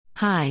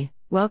Hi,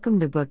 welcome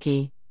to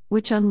Bookey,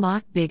 which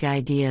unlock big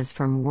ideas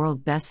from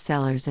world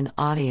bestsellers in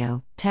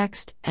audio,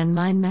 text, and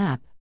mind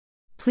map.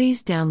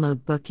 Please download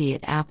Bookey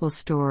at Apple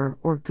Store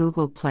or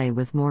Google Play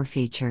with more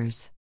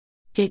features.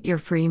 Get your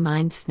free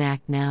mind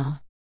snack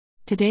now.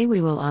 Today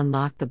we will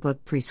unlock the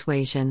book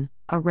Persuasion,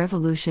 a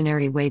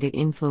revolutionary way to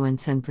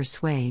influence and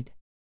persuade.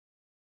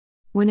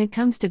 When it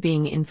comes to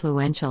being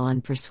influential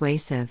and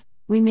persuasive,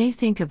 we may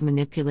think of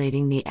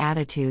manipulating the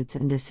attitudes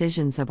and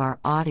decisions of our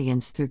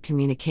audience through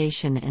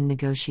communication and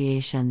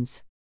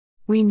negotiations.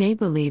 We may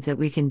believe that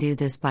we can do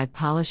this by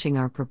polishing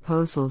our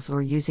proposals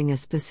or using a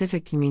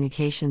specific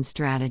communication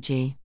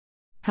strategy.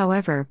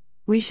 However,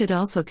 we should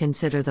also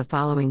consider the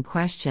following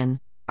question: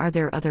 are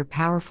there other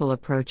powerful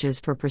approaches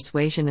for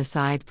persuasion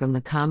aside from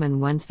the common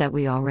ones that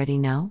we already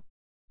know?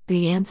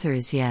 The answer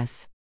is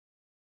yes.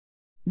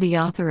 The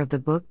author of the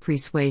book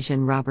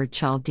Persuasion, Robert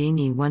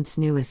Cialdini, once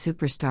knew a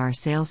superstar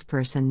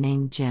salesperson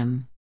named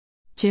Jim.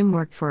 Jim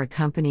worked for a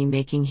company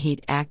making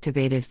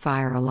heat-activated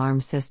fire alarm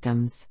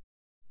systems.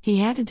 He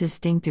had a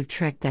distinctive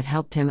trick that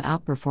helped him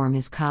outperform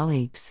his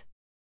colleagues.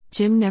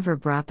 Jim never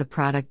brought the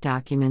product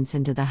documents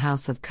into the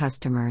house of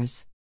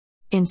customers.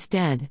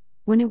 Instead,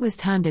 when it was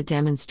time to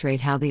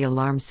demonstrate how the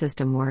alarm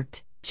system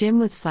worked, Jim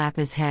would slap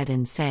his head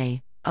and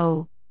say,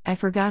 "Oh, I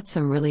forgot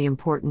some really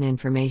important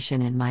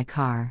information in my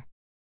car."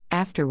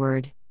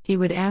 Afterward, he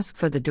would ask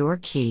for the door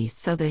key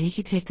so that he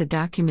could take the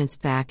documents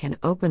back and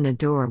open the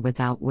door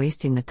without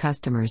wasting the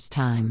customer's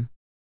time.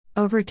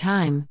 Over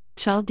time,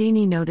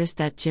 Cialdini noticed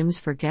that Jim's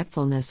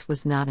forgetfulness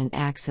was not an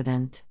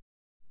accident.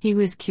 He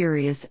was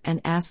curious and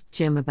asked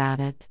Jim about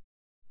it.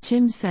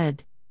 Jim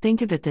said,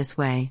 "Think of it this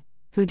way: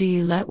 who do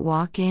you let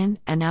walk in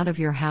and out of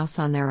your house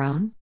on their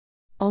own?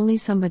 Only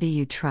somebody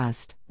you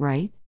trust,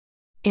 right?"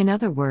 In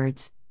other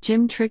words,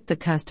 Jim tricked the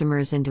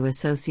customers into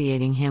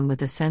associating him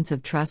with a sense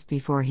of trust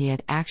before he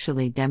had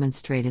actually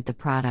demonstrated the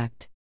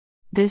product.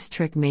 This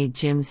trick made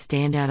Jim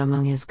stand out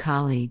among his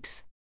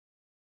colleagues.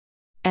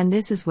 And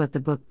this is what the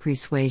book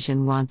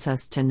Persuasion wants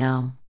us to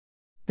know.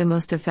 The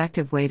most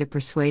effective way to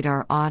persuade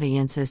our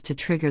audience is to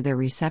trigger their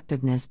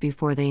receptiveness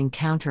before they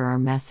encounter our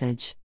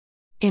message.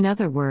 In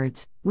other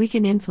words, we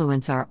can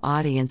influence our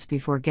audience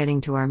before getting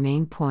to our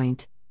main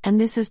point, and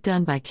this is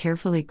done by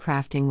carefully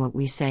crafting what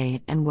we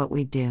say and what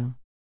we do.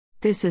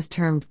 This is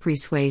termed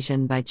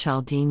persuasion by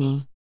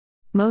Cialdini.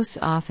 Most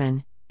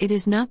often, it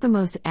is not the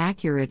most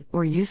accurate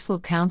or useful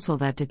counsel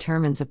that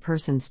determines a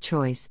person's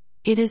choice,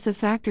 it is the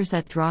factors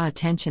that draw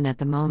attention at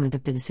the moment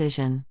of the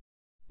decision.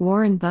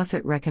 Warren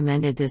Buffett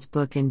recommended this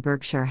book in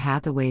Berkshire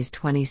Hathaway's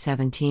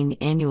 2017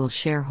 annual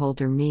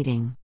shareholder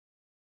meeting.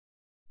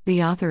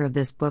 The author of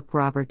this book,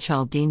 Robert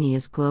Cialdini,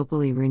 is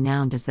globally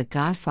renowned as the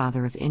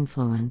godfather of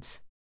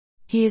influence.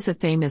 He is a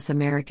famous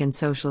American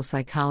social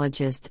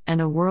psychologist and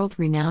a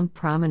world-renowned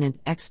prominent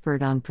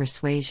expert on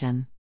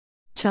persuasion.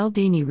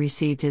 Cialdini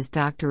received his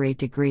doctorate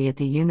degree at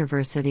the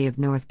University of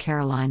North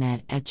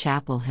Carolina at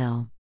Chapel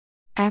Hill.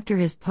 After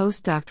his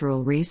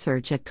postdoctoral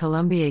research at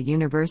Columbia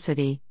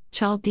University,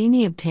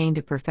 Cialdini obtained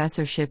a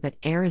professorship at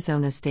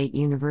Arizona State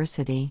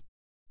University.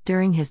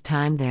 During his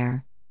time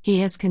there, he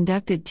has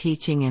conducted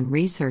teaching and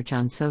research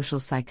on social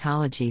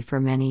psychology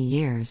for many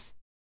years.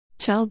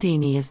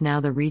 Cialdini is now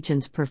the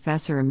Regents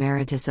Professor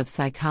Emeritus of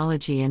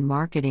Psychology and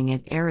Marketing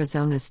at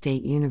Arizona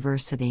State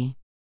University.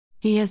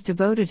 He has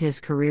devoted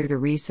his career to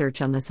research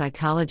on the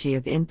psychology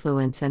of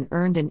influence and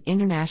earned an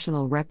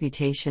international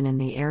reputation in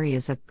the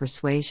areas of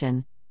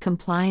persuasion,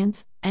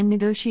 compliance, and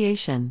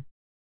negotiation.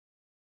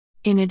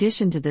 In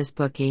addition to this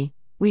Bookey,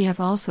 we have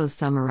also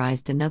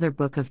summarized another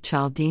book of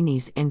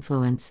Cialdini's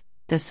influence,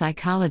 The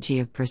Psychology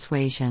of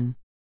Persuasion.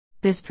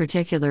 This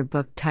particular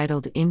book,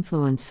 titled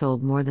Influence,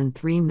 sold more than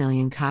 3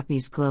 million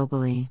copies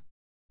globally.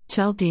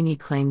 Cialdini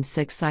claimed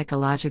 6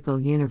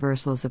 psychological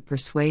universals of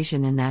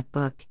persuasion in that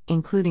book,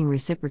 including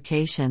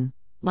reciprocation,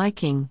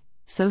 liking,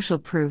 social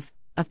proof,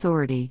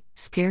 authority,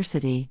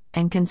 scarcity,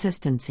 and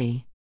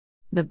consistency.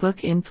 The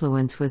book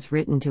Influence was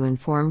written to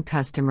inform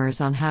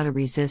customers on how to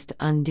resist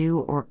undue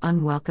or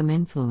unwelcome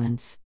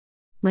influence.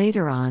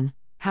 Later on,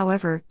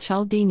 however,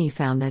 Cialdini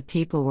found that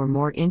people were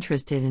more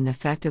interested in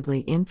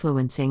effectively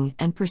influencing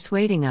and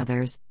persuading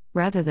others,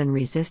 rather than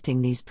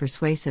resisting these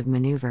persuasive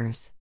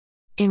maneuvers.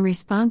 In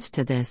response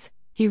to this,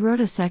 he wrote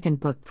a second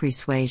book,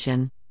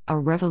 Persuasion, a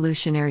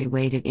revolutionary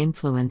way to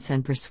influence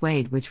and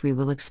persuade, which we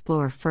will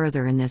explore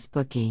further in this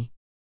Bookey.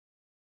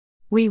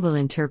 We will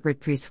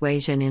interpret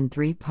persuasion in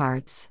 3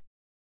 parts.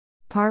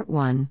 Part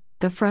 1,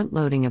 the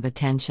front-loading of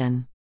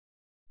attention.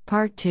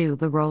 Part 2,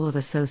 the role of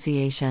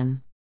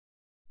association.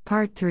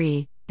 Part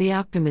 3, the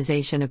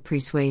optimization of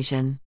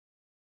persuasion.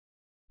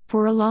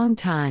 For a long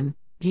time,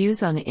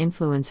 views on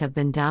influence have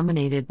been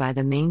dominated by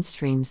the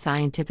mainstream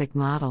scientific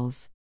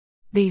models.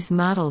 These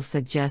models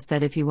suggest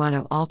that if you want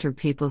to alter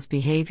people's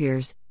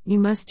behaviors, you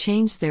must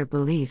change their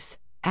beliefs,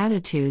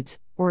 attitudes,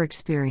 or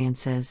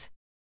experiences.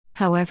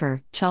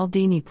 However,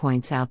 Cialdini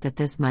points out that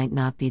this might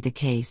not be the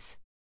case.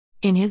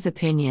 In his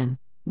opinion,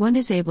 one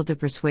is able to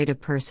persuade a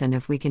person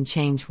if we can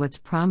change what's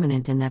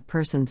prominent in that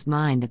person's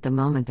mind at the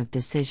moment of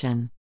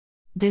decision.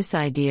 This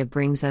idea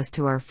brings us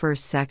to our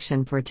first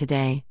section for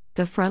today,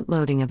 the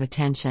front-loading of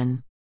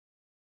attention.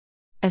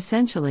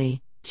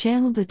 Essentially,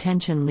 channeled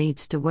attention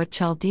leads to what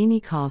Cialdini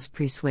calls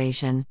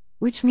persuasion,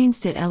 which means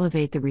to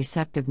elevate the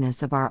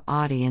receptiveness of our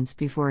audience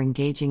before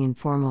engaging in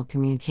formal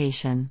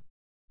communication.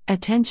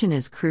 Attention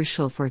is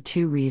crucial for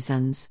two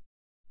reasons.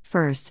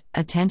 First,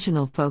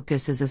 attentional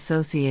focus is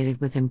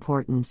associated with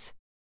importance.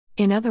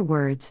 In other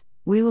words,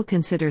 we will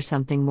consider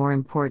something more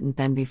important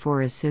than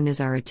before as soon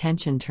as our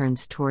attention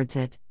turns towards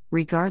it,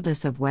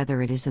 regardless of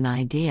whether it is an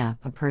idea,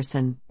 a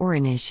person, or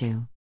an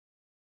issue.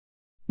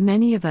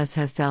 Many of us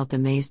have felt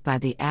amazed by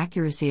the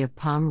accuracy of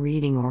palm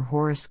reading or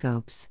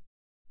horoscopes.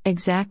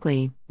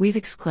 Exactly, we've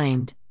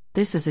exclaimed,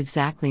 "This is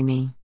exactly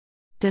me."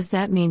 Does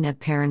that mean that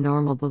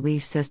paranormal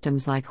belief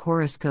systems like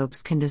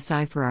horoscopes can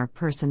decipher our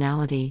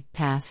personality,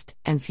 past,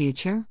 and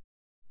future?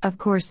 Of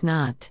course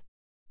not.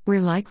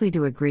 We're likely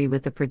to agree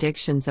with the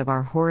predictions of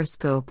our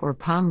horoscope or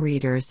palm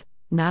readers,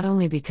 not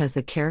only because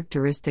the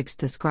characteristics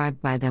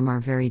described by them are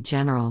very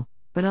general,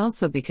 but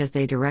also because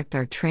they direct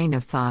our train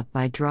of thought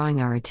by drawing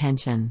our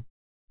attention.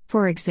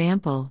 For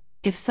example,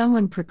 if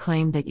someone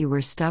proclaimed that you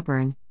were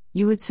stubborn,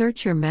 you would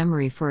search your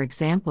memory for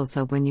examples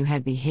of when you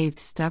had behaved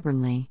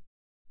stubbornly.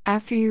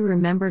 After you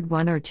remembered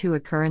one or two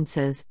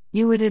occurrences,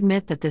 you would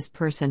admit that this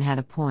person had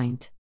a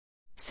point.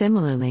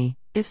 Similarly,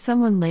 if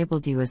someone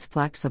labeled you as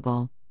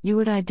flexible, you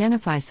would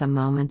identify some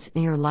moments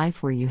in your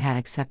life where you had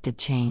accepted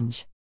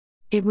change.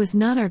 It was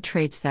not our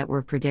traits that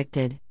were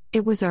predicted,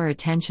 it was our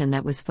attention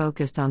that was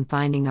focused on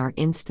finding our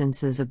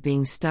instances of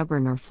being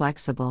stubborn or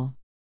flexible.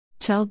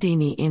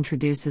 Cialdini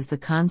introduces the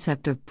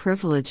concept of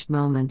privileged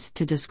moments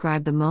to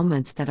describe the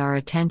moments that our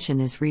attention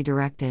is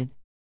redirected.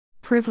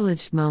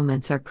 Privileged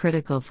moments are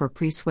critical for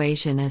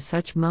persuasion as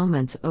such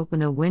moments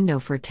open a window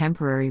for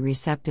temporary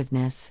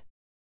receptiveness.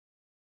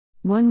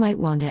 One might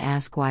want to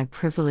ask why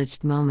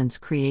privileged moments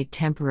create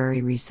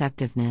temporary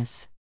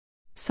receptiveness.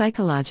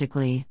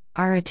 Psychologically,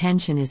 our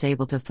attention is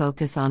able to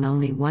focus on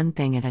only one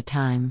thing at a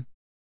time.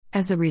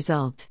 As a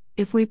result,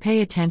 if we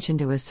pay attention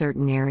to a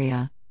certain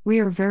area, we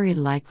are very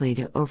likely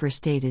to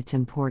overstate its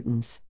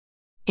importance.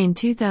 In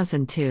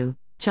 2002,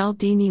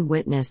 Cialdini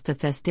witnessed the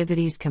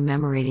festivities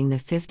commemorating the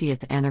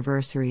 50th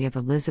anniversary of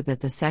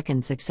Elizabeth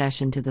II's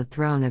accession to the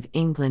throne of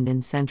England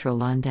in central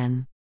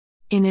London.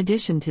 In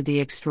addition to the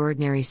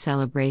extraordinary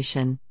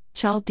celebration,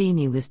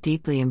 Cialdini was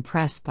deeply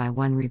impressed by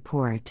one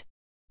report.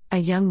 A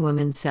young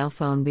woman's cell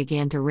phone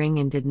began to ring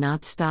and did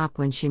not stop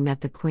when she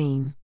met the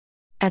Queen.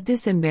 At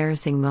this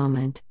embarrassing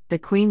moment, the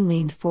Queen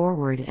leaned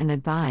forward and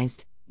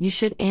advised, "You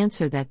should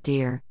answer that,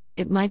 dear,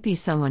 it might be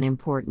someone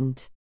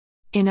important."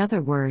 In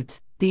other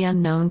words, the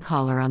unknown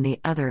caller on the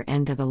other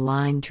end of the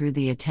line drew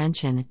the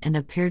attention and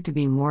appeared to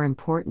be more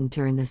important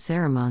during the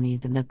ceremony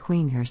than the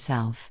Queen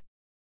herself.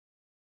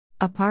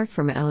 Apart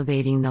from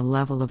elevating the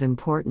level of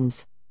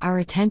importance,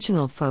 our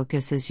attentional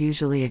focus is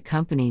usually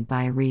accompanied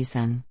by a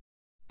reason.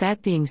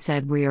 That being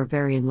said, we are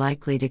very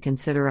likely to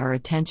consider our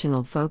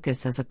attentional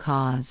focus as a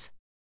cause.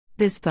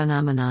 This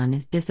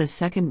phenomenon is the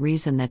second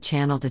reason that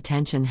channeled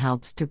attention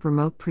helps to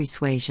promote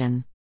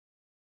persuasion.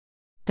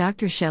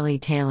 Dr. Shelley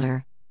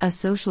Taylor, a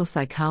social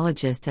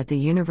psychologist at the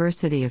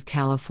University of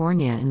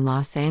California in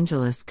Los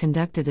Angeles,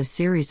 conducted a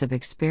series of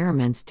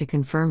experiments to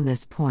confirm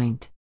this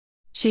point.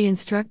 She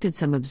instructed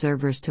some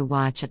observers to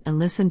watch and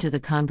listen to the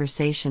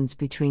conversations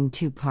between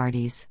two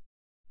parties.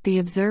 The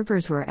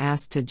observers were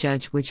asked to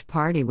judge which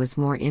party was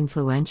more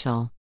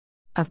influential.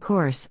 Of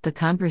course, the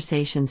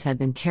conversations had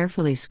been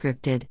carefully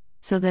scripted,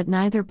 so that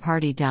neither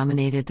party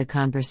dominated the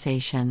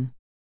conversation.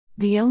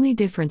 The only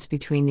difference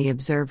between the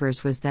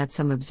observers was that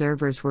some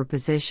observers were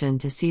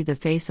positioned to see the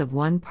face of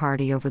one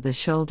party over the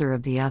shoulder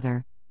of the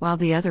other, while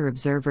the other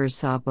observers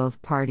saw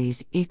both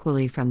parties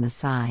equally from the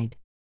side.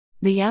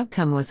 The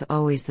outcome was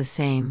always the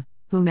same: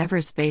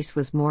 whomever's face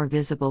was more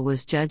visible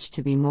was judged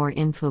to be more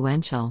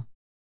influential.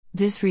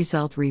 This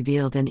result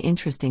revealed an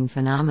interesting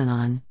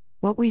phenomenon: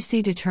 what we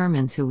see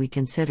determines who we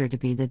consider to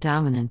be the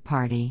dominant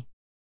party.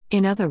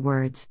 In other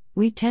words,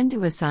 we tend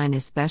to assign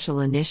a special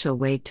initial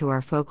weight to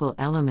our focal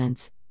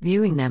elements,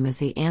 viewing them as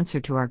the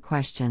answer to our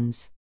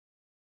questions.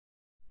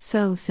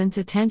 So, since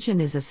attention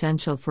is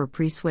essential for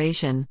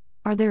persuasion,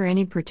 are there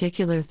any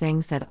particular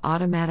things that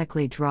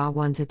automatically draw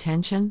one's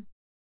attention?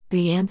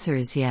 The answer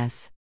is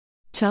yes.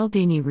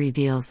 Cialdini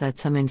reveals that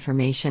some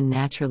information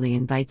naturally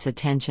invites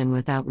attention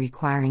without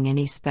requiring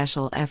any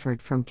special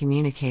effort from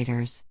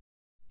communicators.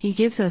 He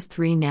gives us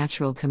three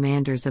natural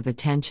commanders of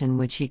attention,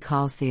 which he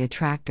calls the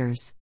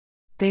attractors.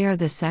 They are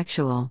the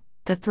sexual,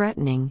 the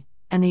threatening,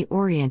 and the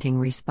orienting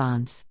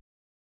response.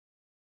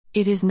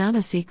 It is not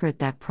a secret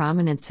that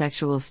prominent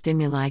sexual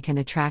stimuli can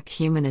attract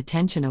human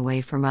attention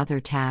away from other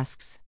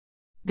tasks.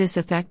 This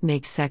effect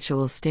makes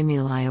sexual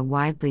stimuli a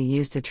widely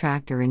used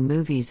attractor in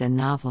movies and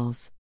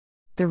novels.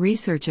 The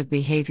research of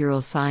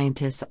behavioral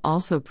scientists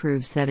also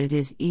proves that it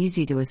is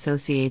easy to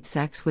associate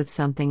sex with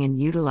something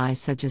and utilize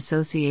such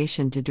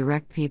association to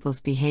direct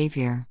people's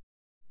behavior.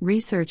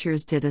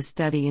 Researchers did a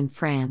study in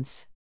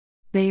France.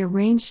 They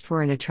arranged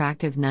for an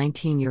attractive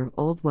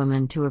 19-year-old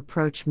woman to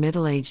approach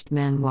middle-aged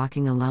men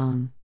walking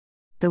alone.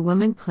 The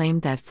woman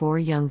claimed that 4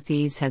 young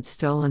thieves had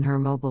stolen her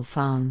mobile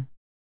phone.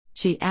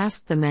 She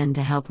asked the men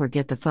to help her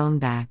get the phone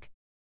back.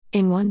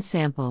 In one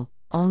sample,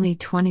 only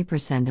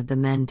 20% of the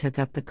men took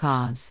up the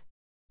cause.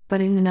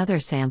 But in another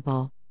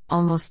sample,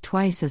 almost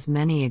twice as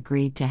many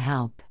agreed to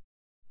help.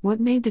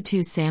 What made the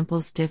 2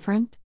 samples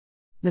different?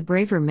 The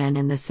braver men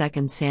in the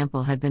second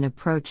sample had been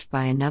approached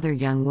by another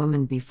young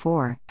woman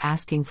before,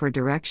 asking for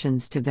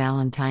directions to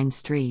Valentine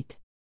Street.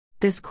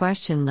 This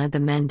question led the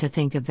men to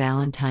think of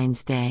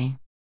Valentine's Day.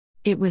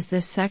 It was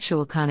this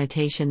sexual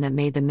connotation that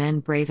made the men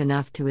brave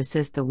enough to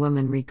assist the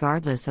woman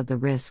regardless of the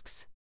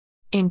risks.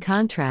 In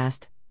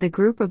contrast, the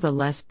group of the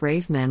less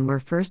brave men were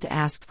first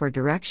asked for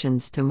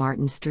directions to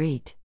Martin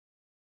Street.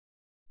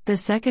 The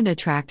second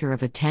attractor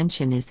of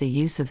attention is the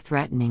use of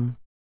threatening.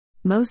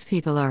 Most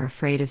people are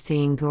afraid of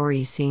seeing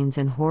gory scenes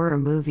in horror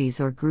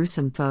movies or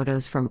gruesome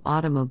photos from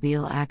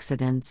automobile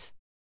accidents.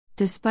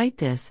 Despite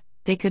this,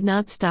 they could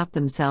not stop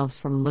themselves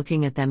from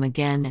looking at them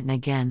again and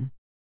again.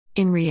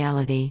 In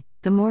reality,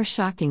 the more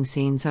shocking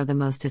scenes are the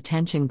most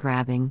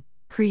attention-grabbing,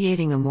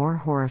 creating a more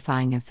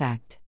horrifying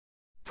effect.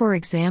 For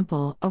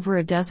example, over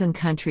a dozen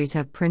countries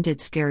have printed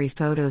scary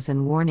photos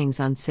and warnings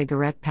on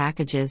cigarette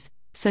packages,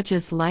 such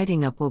as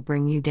 "lighting up will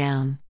bring you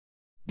down."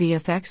 The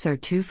effects are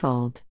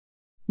twofold.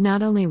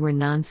 Not only were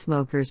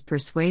non-smokers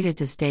persuaded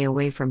to stay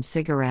away from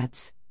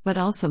cigarettes, but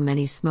also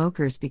many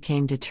smokers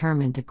became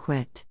determined to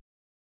quit.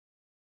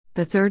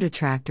 The third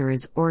attractor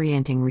is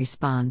orienting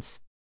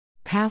response.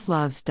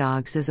 Pavlov's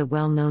dogs is a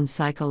well-known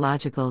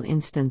psychological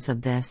instance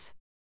of this.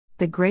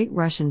 The great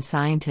Russian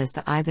scientist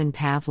Ivan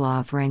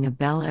Pavlov rang a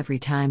bell every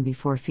time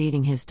before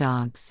feeding his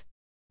dogs.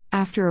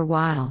 After a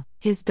while,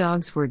 his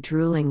dogs were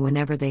drooling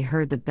whenever they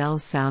heard the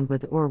bell's sound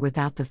with or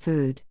without the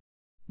food.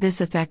 This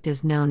effect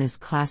is known as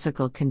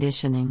classical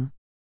conditioning.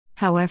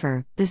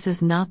 However, this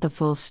is not the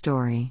full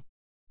story.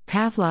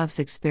 Pavlov's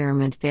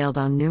experiment failed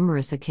on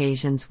numerous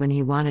occasions when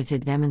he wanted to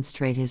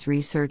demonstrate his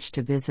research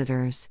to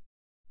visitors.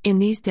 In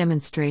these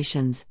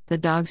demonstrations, the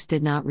dogs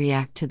did not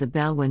react to the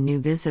bell when new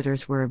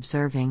visitors were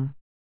observing.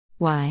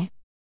 Why?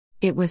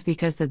 It was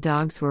because the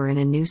dogs were in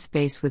a new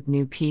space with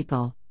new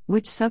people,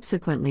 which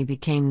subsequently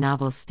became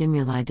novel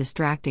stimuli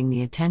distracting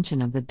the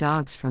attention of the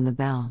dogs from the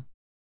bell.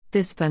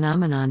 This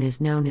phenomenon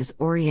is known as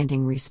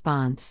orienting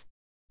response.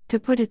 To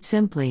put it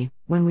simply,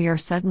 when we are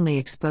suddenly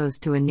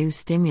exposed to a new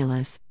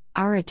stimulus,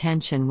 our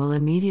attention will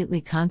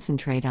immediately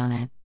concentrate on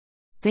it.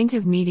 Think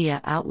of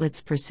media outlets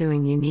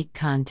pursuing unique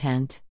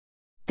content.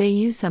 They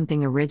use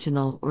something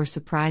original or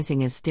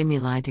surprising as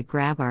stimuli to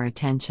grab our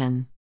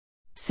attention.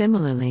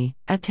 Similarly,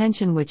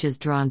 attention which is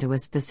drawn to a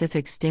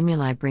specific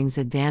stimuli brings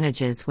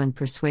advantages when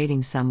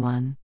persuading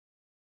someone.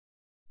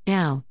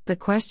 Now, the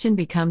question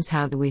becomes,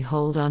 how do we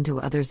hold on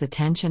to others'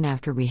 attention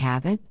after we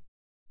have it?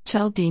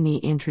 Cialdini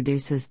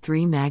introduces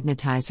 3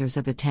 magnetizers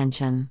of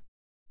attention.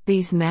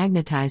 These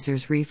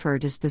magnetizers refer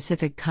to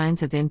specific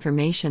kinds of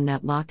information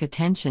that lock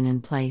attention in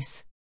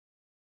place.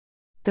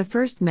 The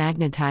first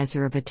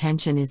magnetizer of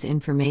attention is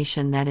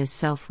information that is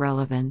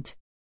self-relevant.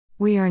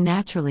 We are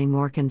naturally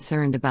more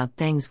concerned about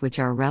things which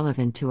are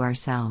relevant to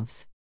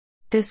ourselves.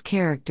 This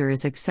character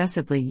is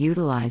excessively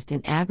utilized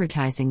in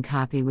advertising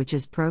copy which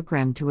is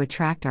programmed to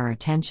attract our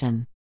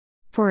attention.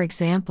 For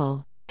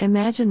example,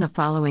 imagine the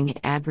following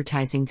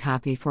advertising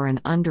copy for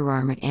an Under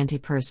Armour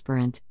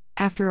antiperspirant.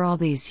 After all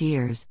these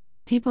years,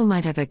 people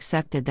might have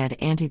accepted that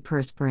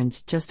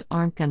antiperspirants just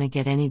aren't gonna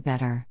get any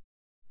better.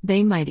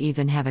 They might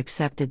even have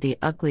accepted the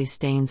ugly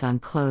stains on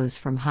clothes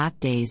from hot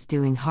days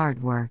doing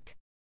hard work.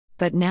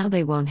 But now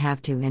they won't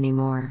have to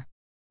anymore.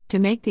 To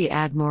make the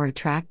ad more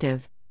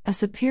attractive, a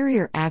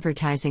superior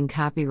advertising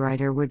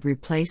copywriter would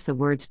replace the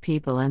words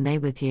people and they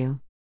with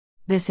you.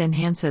 This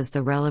enhances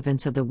the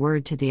relevance of the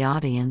word to the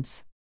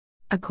audience.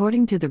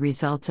 According to the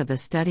results of a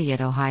study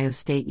at Ohio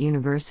State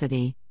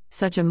University,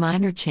 such a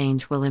minor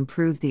change will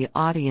improve the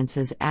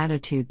audience's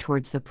attitude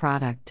towards the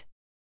product.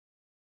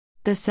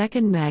 The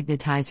second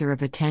magnetizer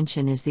of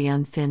attention is the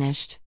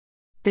unfinished.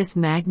 This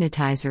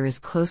magnetizer is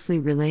closely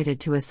related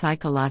to a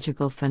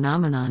psychological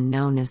phenomenon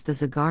known as the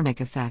Zeigarnik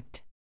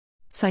effect.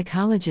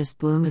 Psychologist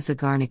Bluma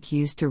Zeigarnik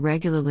used to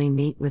regularly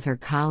meet with her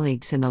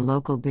colleagues in a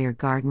local beer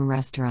garden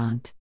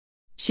restaurant.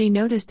 She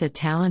noticed a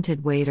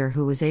talented waiter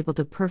who was able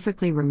to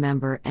perfectly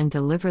remember and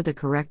deliver the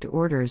correct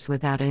orders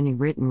without any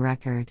written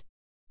record.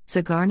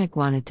 Zeigarnik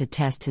wanted to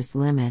test his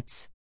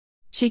limits.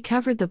 She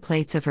covered the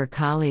plates of her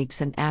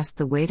colleagues and asked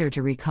the waiter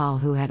to recall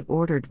who had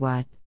ordered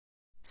what.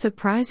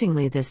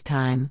 Surprisingly this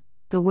time,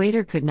 the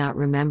waiter could not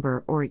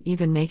remember or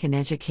even make an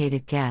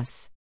educated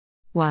guess.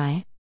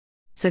 Why?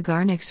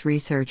 Zeigarnik's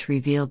research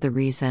revealed the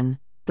reason: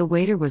 the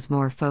waiter was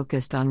more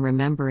focused on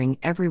remembering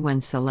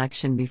everyone's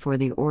selection before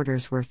the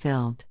orders were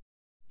filled.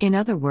 In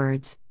other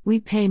words, we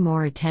pay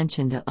more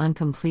attention to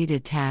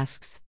uncompleted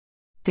tasks.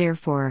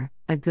 Therefore,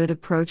 a good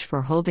approach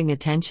for holding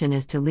attention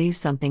is to leave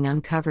something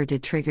uncovered to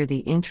trigger the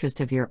interest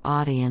of your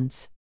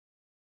audience.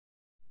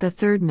 The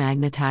third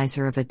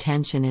magnetizer of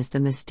attention is the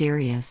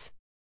mysterious.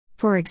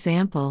 For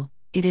example,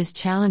 it is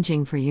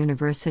challenging for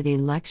university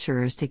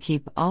lecturers to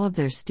keep all of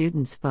their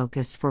students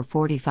focused for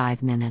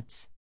 45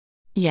 minutes.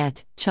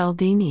 Yet,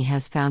 Cialdini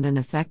has found an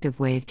effective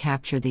way to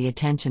capture the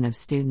attention of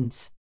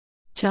students.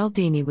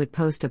 Cialdini would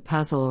post a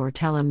puzzle or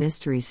tell a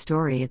mystery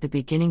story at the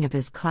beginning of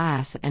his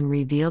class and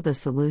reveal the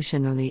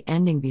solution or the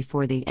ending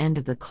before the end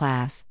of the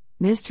class.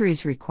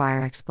 Mysteries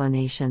require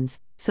explanations,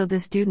 so the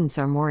students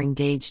are more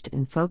engaged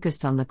and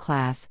focused on the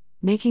class,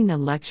 making the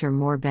lecture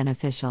more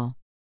beneficial.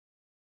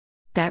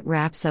 That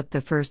wraps up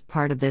the first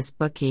part of this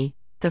Bookey,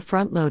 the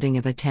front-loading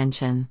of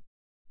attention.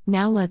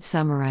 Now let's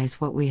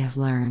summarize what we have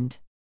learned.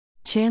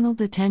 Channeled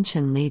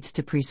attention leads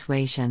to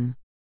persuasion.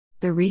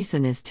 The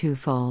reason is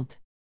twofold.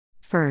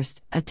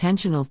 First,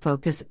 attentional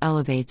focus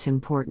elevates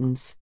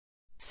importance.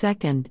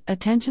 Second,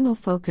 attentional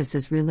focus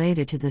is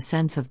related to the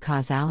sense of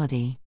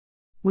causality.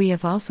 We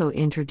have also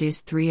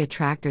introduced 3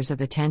 attractors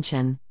of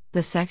attention: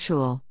 the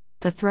sexual,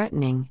 the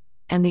threatening,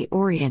 and the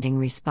orienting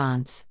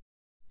response.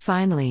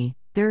 Finally,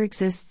 there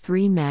exist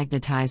 3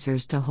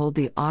 magnetizers to hold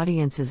the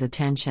audience's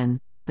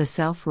attention: the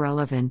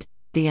self-relevant,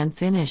 the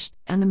unfinished,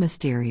 and the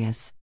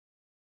mysterious.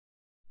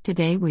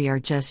 Today we are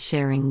just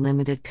sharing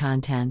limited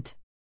content.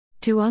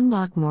 To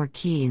unlock more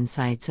key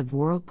insights of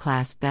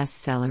world-class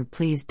bestseller,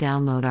 please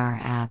download our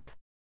app.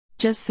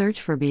 Just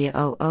search for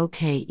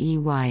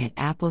Bookey at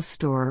Apple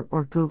Store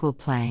or Google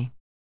Play.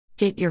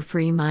 Get your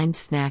free mind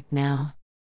snack now.